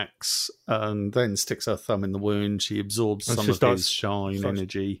it. the axe, and then sticks her thumb in the wound. She absorbs And some she of starts- his shine starts-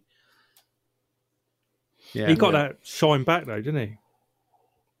 energy. Yeah, He got that shine back though, didn't he?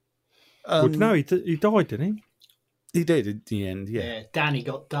 Well, no, he died, didn't he? he did at the end. Yeah. Yeah, Danny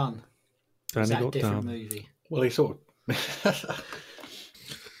got done. Danny Is that a got different done. movie? Well, he sort of.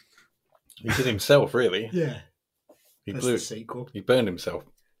 He did himself, really. Yeah. He That's blew. the sequel. He burned himself.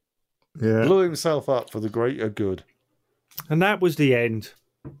 Yeah, blew himself up for the greater good. and that was the end.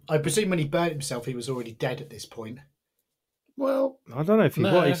 I presume when he burnt himself, he was already dead at this point. Well, I don't know if he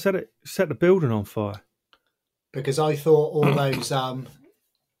No. what he set the building on fire. Because I thought all those The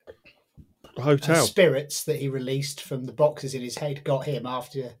hotel. spirits that he released from the boxes in his head got him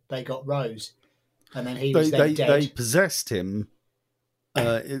after they got Rose. And then he was then dead. They possessed him.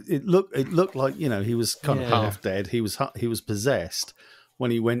 It looked like, you know, he was kind of Yeah. half dead. He was possessed when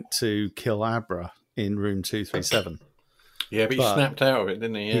he went to kill Abra in room 237. yeah, but he But snapped out of it,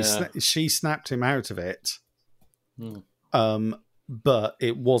 didn't he? Yeah. She snapped him out of it. Hmm. But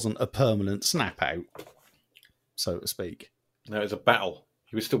it wasn't a permanent snap out, so to speak. No, it was a battle.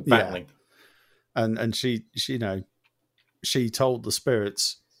 He was still Yeah. battling. And she you know, she told the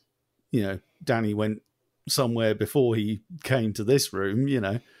spirits, you know, Danny went somewhere before he came to this room, you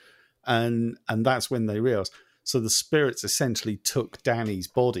know, and that's when they realized. So the spirits essentially took Danny's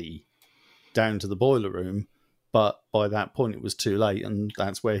body down to the boiler room, but by that point it was too late, and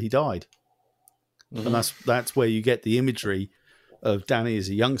that's where he died. Mm-hmm. And that's where you get the imagery of Danny as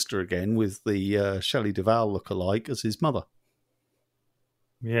a youngster again, with the Shelley Duvall look-alike as his mother.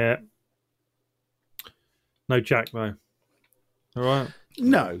 Yeah. No Jack though. All right.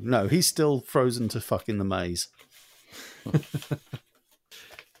 No, he's still frozen to fuck in the maze.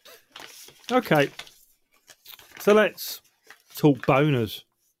 Okay. So let's talk boners.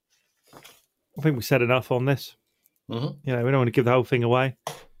 I think we said enough on this. Mhm. You know, we don't want to give the whole thing away.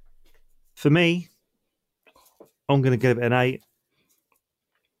 For me, I'm going to give it an 8.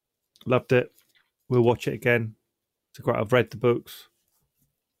 Loved it. We'll watch it again. It's great. I've read the books.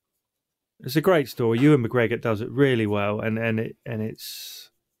 It's a great story. Ewan McGregor does it really well, and it's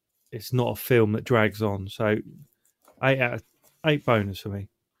not a film that drags on. So 8 bonus for me.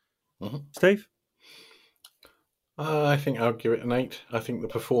 Mhm. Steve? I think I'll give it an 8. I think the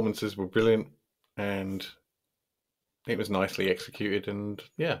performances were brilliant, and it was nicely executed, and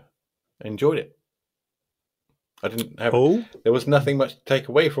yeah, enjoyed it. I didn't have. Paul? There was nothing much to take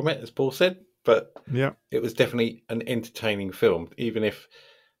away from it, as Paul said, but Yeah. it was definitely an entertaining film, even if,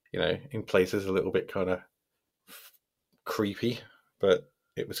 in places a little bit kind of creepy, but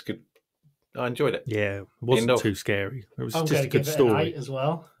it was good. I enjoyed it. Yeah, it wasn't End of. too scary. It was I'm just going a to good give it an story. 8 as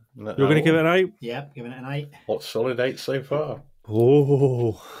well. You're going to give it an 8? Yeah, giving it an 8. What solid 8 so far?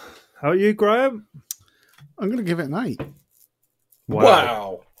 Oh. How are you, Graham? I'm going to give it an 8.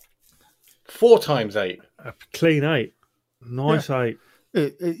 Wow. 4 times 8. A clean 8. Nice 8.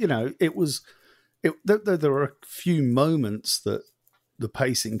 It was. There were a few moments that the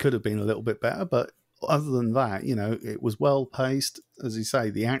pacing could have been a little bit better, but other than that, it was well paced. As you say,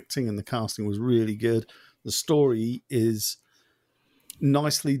 the acting and the casting was really good. The story is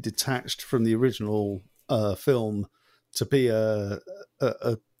nicely detached from the original film to be a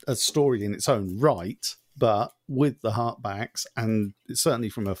story in its own right, but with the harkbacks, and certainly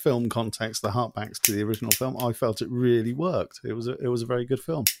from a film context, the harkbacks to the original film, I felt it really worked. It was a very good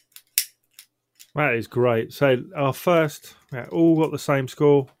film. That is great. So our first, all got the same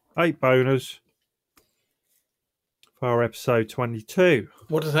score, 8 boners for our episode 22.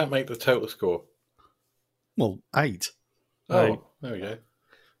 What does that make the total score? Well, 8. Oh, Right. there we go.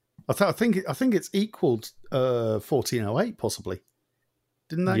 I think it's equaled 1408 possibly.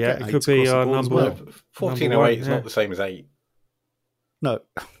 Didn't that Yeah, get it 8 could be across the our board as number. well? 1408 is yeah. not the same as 8. No,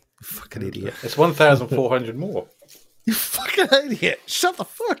 you fucking idiot! It's 1,400 more. You fucking idiot! Shut the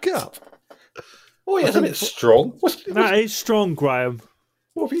fuck up! Oh, yeah, isn't it strong? That is strong, Graham.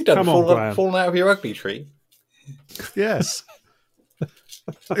 What have you done? Come on, Graham. Fallen out of your ugly tree? Yes.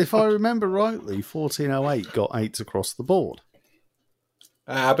 If I remember rightly, 1408 got 8 across the board.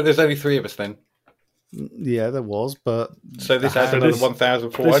 But there's only 3 of us then. Yeah, there was, but So this adds another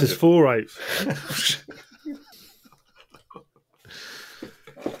 1,400. This is 4 8s.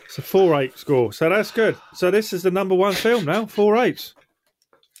 It's a 4 8 score. So that's good. So this is the number 1 film now, 4 8s.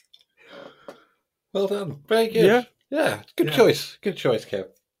 Well done. Very good. Yeah. Yeah. Good choice. Good choice, Kev.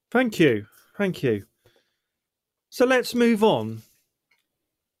 Thank you. Thank you. So let's move on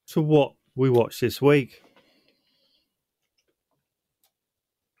to what we watched this week.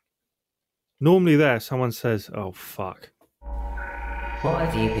 Normally someone says, oh, fuck. What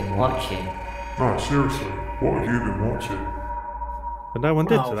have you been watching? No, seriously, what have you been watching? But no one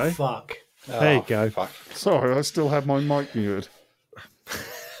did Oh, today. fuck. There you go. Fuck. sorry, I still have my mic muted.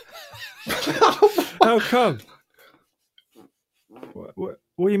 How come? What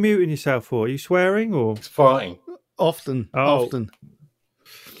are you muting yourself for? Are you swearing or? It's farting. Often.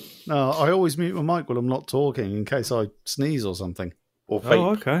 No, I always mute my mic when I'm not talking in case I sneeze or something. Or vape. Oh,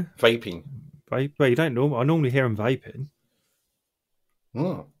 okay. Vaping. Vape, but you don't I normally hear them vaping.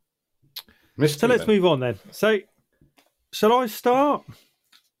 Oh. So let's move on then. So, shall I start?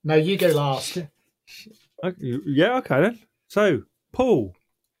 No, you go last. Yeah, okay then. So, Paul,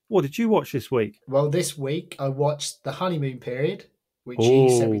 what did you watch this week? Well, this week I watched The Honeymoon Period, which you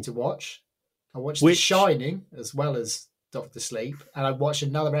sent me to watch. I watched The Shining as well as Doctor Sleep, and I watched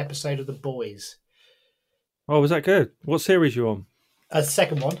another episode of The Boys. Oh, was that good? What series you on? The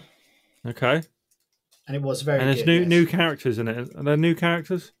second one, Okay. and it was very And there's good. yes. new characters in it. Are there new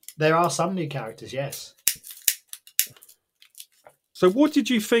characters? There are some new characters, yes. So, what did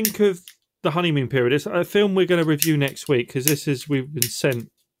you think of The Honeymoon Period? It's a film we're going to review next week because we've been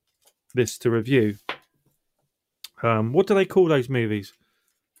sent this to review. What do they call those movies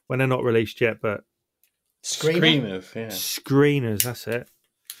when they're not released yet? But Screeners, yeah. screeners, that's it.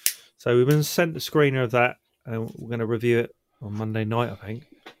 So we've been sent the screener of that, and we're going to review it on Monday night, I think.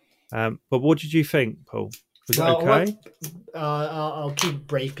 But what did you think, Paul? Was it okay? I'll keep it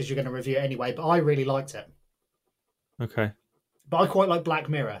brief because you're going to review it anyway, but I really liked it. Okay. But I quite like Black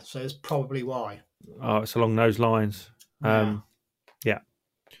Mirror, so it's probably why. Oh, it's along those lines. Yeah.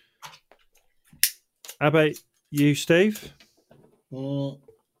 How about you, Steve? I've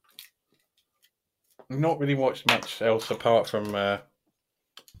not really watched much else apart from the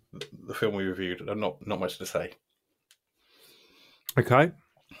film we reviewed. Not much to say. Okay.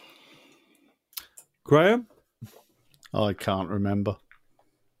 Graham? I can't remember.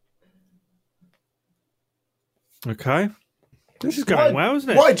 Okay. This is going well, isn't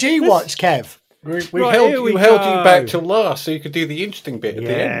it? What did you watch, Kev? We Right, held here we you held you go. back till last so you could do the interesting bit at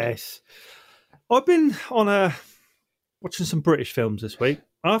the end. Yes. I've been on watching some British films this week.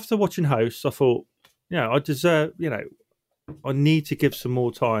 After watching Hosts, I thought, I deserve, I need to give some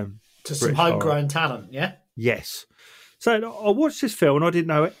more time To some British horror. homegrown talent, yeah? Yes. So I watched this film and I didn't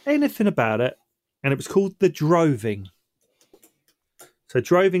know anything about it, and it was called The Droving. So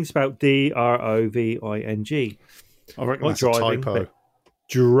Droving spelled Droving. I reckon Not that's driving, a typo. but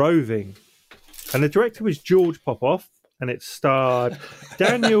droving. And the director was George Popoff, and it starred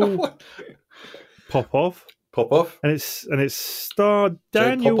Daniel Popoff, and it starred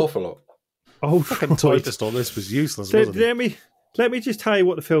Daniel. Pop off a lot. Oh, Fucking typist on this was useless, wasn't it? Let me just tell you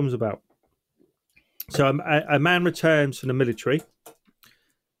what the film's about. So a man returns from the military,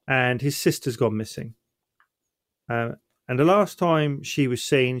 and his sister's gone missing. And the last time she was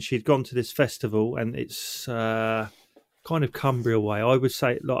seen, she'd gone to this festival, and it's kind of Cumbria way. I would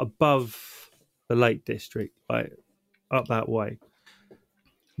say like above the Lake District, like up that way,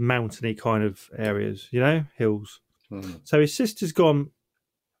 mountainy kind of areas, hills. So his sister's gone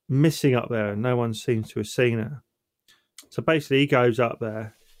missing up there, and no one seems to have seen her. So basically, he goes up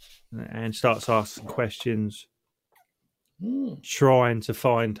there and starts asking questions, trying to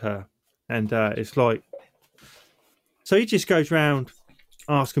find her. And it's like, so he just goes around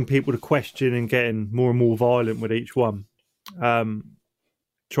asking people to question and getting more and more violent with each one,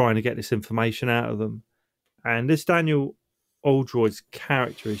 trying to get this information out of them. And this Daniel Oldroyd's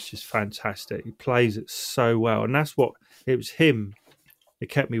character is just fantastic. He plays it so well. And that's what, it was him. It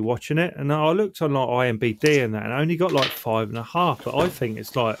kept me watching it, and I looked on like IMDb and that, and I only got like 5.5. But I think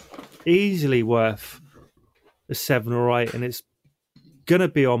it's like easily worth a 7 or 8, and it's gonna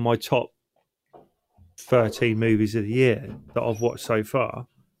be on my top 13 movies of the year that I've watched so far.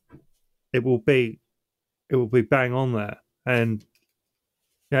 It will be bang on there, and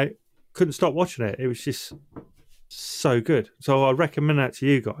couldn't stop watching it. It was just so good. So I recommend that to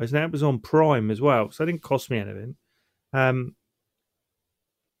you guys. Now it was on Prime as well, so it didn't cost me anything. And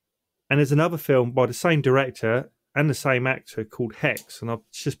there's another film by the same director and the same actor called Hex, and I've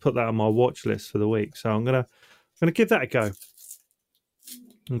just put that on my watch list for the week. So I'm gonna give that a go.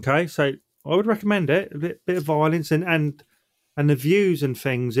 Okay, so I would recommend it. A bit of violence and the views and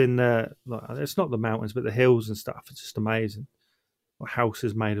things in the, like, it's not the mountains but the hills and stuff. It's just amazing.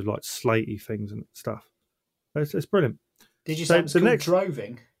 Houses made of like slatey things and stuff. It's brilliant. Did you say it's called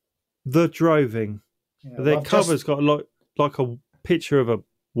Droving? The Droving. Yeah, Their cover's got like a picture of a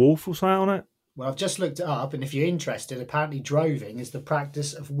wolf or something on it. Well, I've just looked it up, and if you're interested, apparently droving is the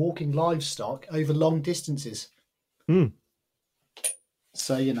practice of walking livestock over long distances.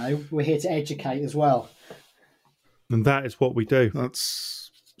 So, we're here to educate as well. And that is what we do.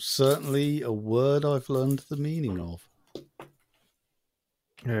 That's certainly a word I've learned the meaning of.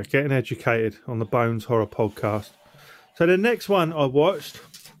 Yeah, getting educated on the Bones Horror Podcast. So the next one I watched,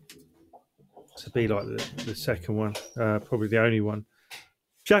 to be like the second one, probably the only one,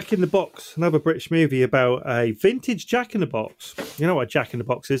 Jack in the Box, another British movie about a vintage Jack in the Box. You know what a Jack in the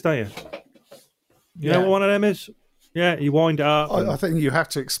Box is, don't you? You know what one of them is? Yeah, you wind it up. I think you have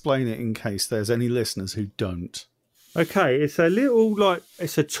to explain it in case there's any listeners who don't. Okay, it's a little,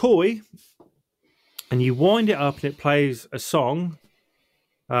 it's a toy, and you wind it up and it plays a song.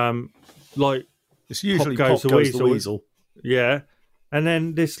 It's usually Pop Goes the Weasel. Yeah, and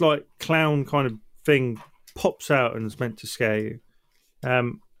then this clown kind of thing pops out and is meant to scare you.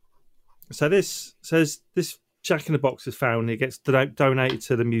 So this says this Jack in the Box is found. It gets donated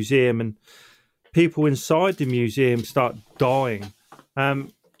to the museum, and people inside the museum start dying. But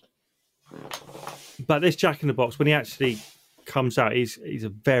this Jack in the Box, when he actually comes out, he's a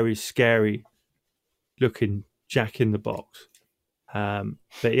very scary looking Jack in the Box. But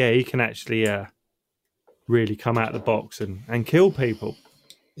yeah, he can actually really come out of the box and kill people.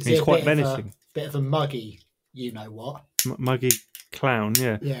 He's quite menacing. Bit of a muggy, you know what? Muggy clown,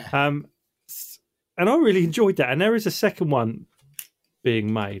 yeah. Yeah. And I really enjoyed that. And there is a second one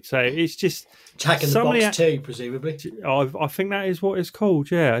being made. So it's just Jack in the Box 2, presumably. I think that is what it's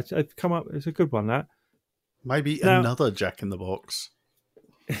called. Yeah, it's come up. It's a good one. That maybe another Jack in the Box.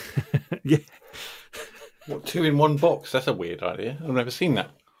 Yeah. What, 2 in 1 box? That's a weird idea. I've never seen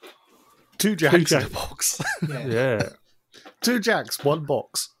that. 2 Jacks in a box. Yeah. 2 Jacks, 1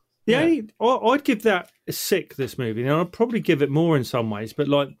 box. I'd give that a 6, this movie. Now, I'd probably give it more in some ways, but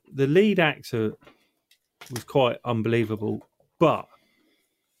the lead actor was quite unbelievable. But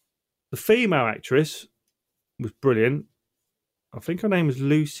the female actress was brilliant. I think her name was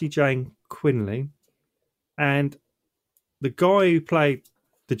Lucy Jane Quinley. And the guy who played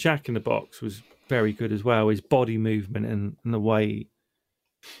the Jack in the Box was very good as well. His body movement and the way he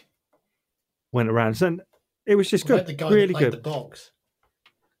went around. So it was just good. The guy really that played good. The box.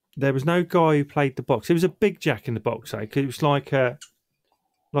 There was no guy who played the box. It was a big Jack in the Box, though, 'cause it was like a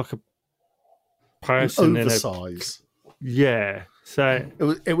person in oversize. Yeah. So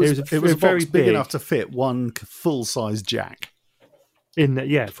it was a very box big enough to fit one full size Jack.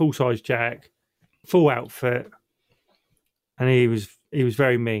 Full size Jack, full outfit, and he was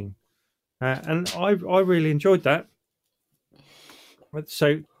very mean, and I really enjoyed that.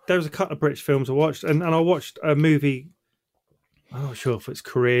 So there was a couple of British films I watched, and I watched a movie. I'm not sure if it's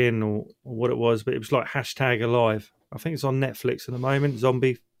Korean or what it was, but it was like #Alive. I think it's on Netflix at the moment.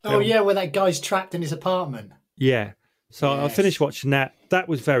 Zombie. Oh film. yeah, where that guy's trapped in his apartment. Yeah. So I Yes. finished watching that. That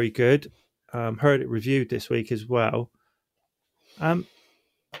was very good. Heard it reviewed this week as well.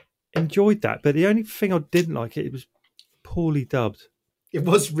 Enjoyed that, but the only thing I didn't like it was poorly dubbed. It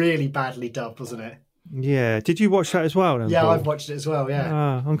was really badly dubbed, wasn't it? Yeah. Did you watch that as well? Then, Yeah, Paul? I've watched it as well.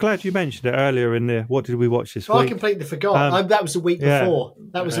 Yeah. I'm glad you mentioned it earlier in the What Did We Watch This Well, I Week? completely forgot. That was the week yeah. before.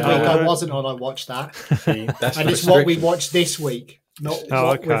 That was the Oh, week I right. wasn't on. I watched that, See, that's and it's what we restrictions. watched this week, not Oh,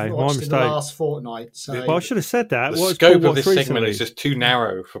 what okay. we've My watched in the mistake. last fortnight. So Well, I should have said that. The What has scope Paul of this watched segment recently? is just too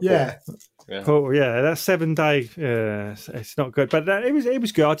narrow for Paul. yeah, Yeah. Oh yeah, that 7 day. It's not good, but it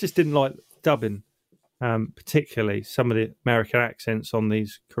was good. I just didn't like dubbing, particularly some of the American accents on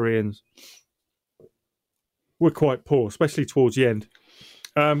these Koreans were quite poor, especially towards the end.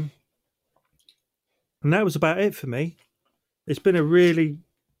 And that was about it for me. It's been a really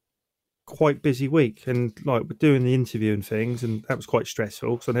quite busy week, and like we're doing the interview and things, and that was quite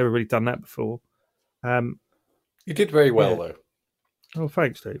stressful because I've never really done that before. You did very well, Yeah. though. Oh,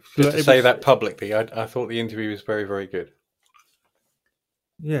 thanks, Steve. Just Look, to it say was- that publicly, I thought the interview was very, very good.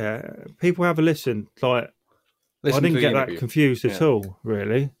 Yeah, people have a listen. Like Listen I to didn't the get that interview. confused at Yeah. all,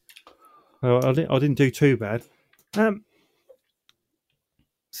 really. I didn't do too bad.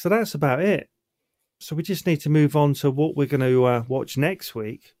 So that's about it. So we just need to move on to what we're going to watch next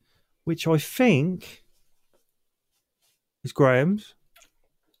week, which I think is Graham's.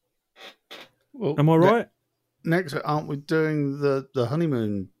 Well, Am I right? Next, aren't we doing the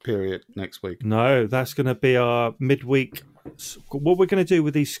honeymoon period next week? No, that's going to be our midweek. What we're going to do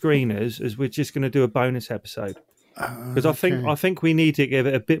with these screeners is we're just going to do a bonus episode. Because I think we need to give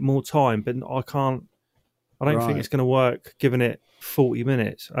it a bit more time, but I don't think Right. it's going to work giving it 40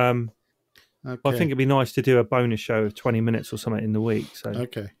 minutes. I think it'd be nice to do a bonus show of 20 minutes or something in the week. So,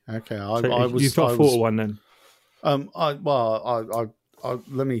 Okay. so you've not thought of one then? Let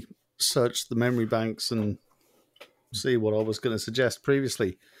me search the memory banks and see what I was going to suggest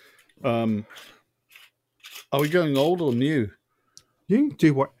previously. Are we going old or new? You can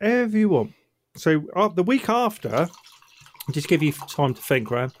do whatever you want. So the week after, just give you time to think,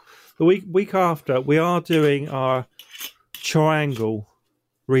 Graham. The week after, we are doing our Triangle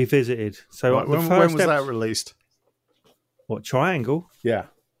Revisited. So Right, the when first was that released? What, Triangle? Yeah.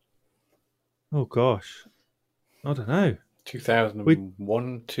 Oh gosh, I don't know.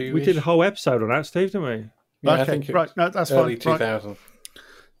 2001, 2. We did a whole episode on that, Steve, didn't we? Yeah, I Okay, think it right. was No, that's early fine. Right. 2000.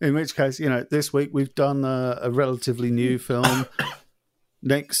 In which case, this week we've done a relatively new film.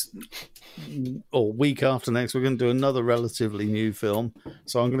 Next, or week after next, we're going to do another relatively new film.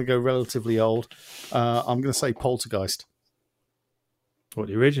 So I'm going to go relatively old. I'm going to say Poltergeist. What,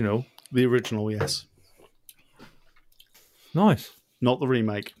 the original? The original, yes. Nice. Not the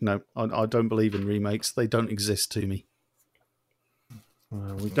remake. No, I don't believe in remakes. They don't exist to me.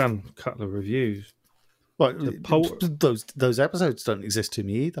 We've done a couple of reviews. But The those episodes don't exist to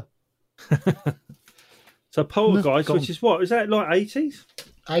me either. So Poltergeist, No, which is what? Is that like 80s?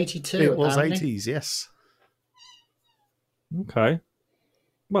 82. It was apparently. 80s, yes. Okay.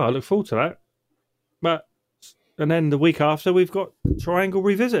 Well, I look forward to that. And then the week after, we've got Triangle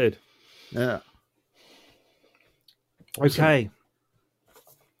Revisited. Yeah. Okay.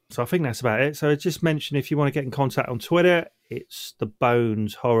 So I think that's about it. So just mention if you want to get in contact on Twitter, it's the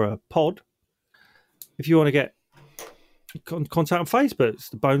Bones Horror Pod. If you want to get in contact on Facebook, it's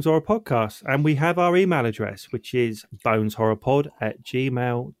the Bones Horror Podcast. And we have our email address, which is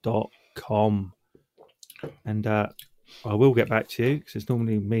boneshorrorpod@gmail.com. And I will get back to you because it's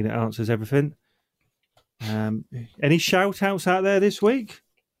normally me that answers everything. Any shout outs out there this week?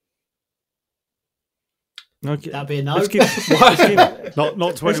 Okay. That'd be a no. Let's give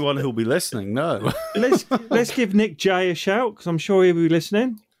Not to anyone who'll be listening, no. let's give Nick J a shout because I'm sure he'll be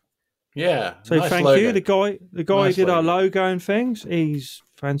listening. Yeah. So nice thank logo. you, the guy Nice who did our logo. logo and things. He's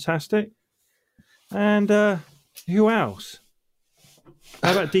fantastic. And who else?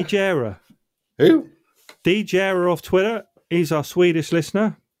 How about DJera? Who? DJera off Twitter. He's our Swedish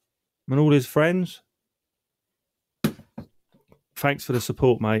listener and all his friends. Thanks for the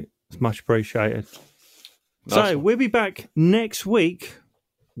support, mate. It's much appreciated. Nice So one. we'll be back next week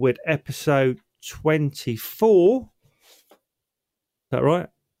with episode 24. Is that right?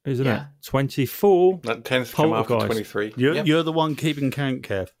 Isn't Yeah. it? 24. That tends to come after Poltergeist. 23. You're, Yeah. you're the one keeping count,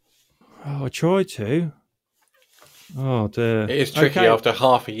 Kev. Oh, I tried to. Oh, dear. It is tricky Okay. after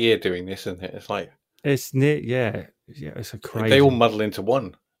half a year doing this, isn't it? It's like It's near, yeah. It's a crazy. they all muddle into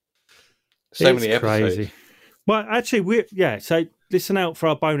one. So It's many episodes. crazy. Well, actually, so listen out for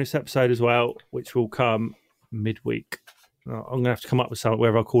our bonus episode as well, which will come midweek. I'm going to have to come up with something,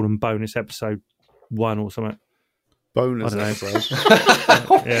 whether I call them bonus episode 1 or something. Bonus I don't know. episode.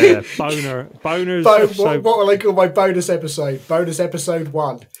 Yeah, boners. episode. What will I call my bonus episode? Bonus episode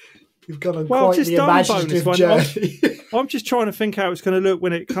 1. You've gone on Well, I've quite just the done imaginative bonus journey. I'm just trying to think how it's going to look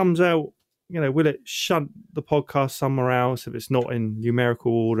when it comes out. You know, will it shunt the podcast somewhere else if it's not in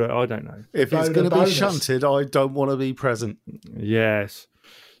numerical order? I don't know. If it's going to be shunted, I don't want to be present. Yes.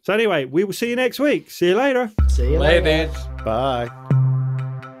 So anyway, we will see you next week. See you later. See you later. Later. Bye.